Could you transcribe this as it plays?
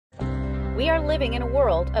We are living in a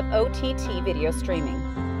world of OTT video streaming.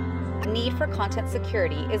 The need for content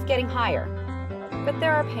security is getting higher, but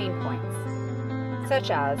there are pain points, such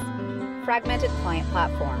as fragmented client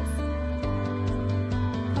platforms,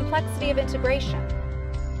 complexity of integration,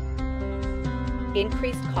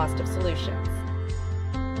 increased cost of solutions.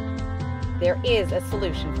 There is a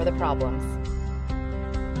solution for the problems.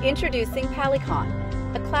 Introducing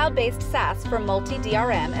PallyCon, a cloud-based SaaS for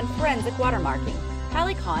multi-DRM and forensic watermarking.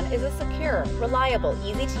 PallyCon is a secure, reliable,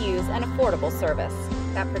 easy-to-use, and affordable service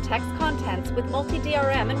that protects contents with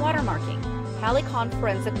multi-DRM and watermarking. PallyCon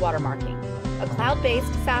Forensic Watermarking, a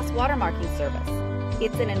cloud-based SaaS watermarking service.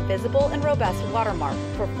 It's an invisible and robust watermark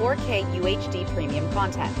for 4K UHD premium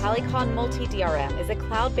content. PallyCon Multi-DRM is a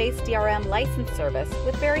cloud-based DRM license service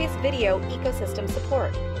with various video ecosystem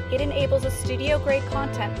support. It enables a studio-grade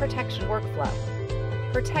content protection workflow.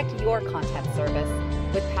 Protect your content service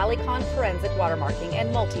with PallyCon Forensic Watermarking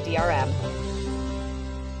and Multi-DRM.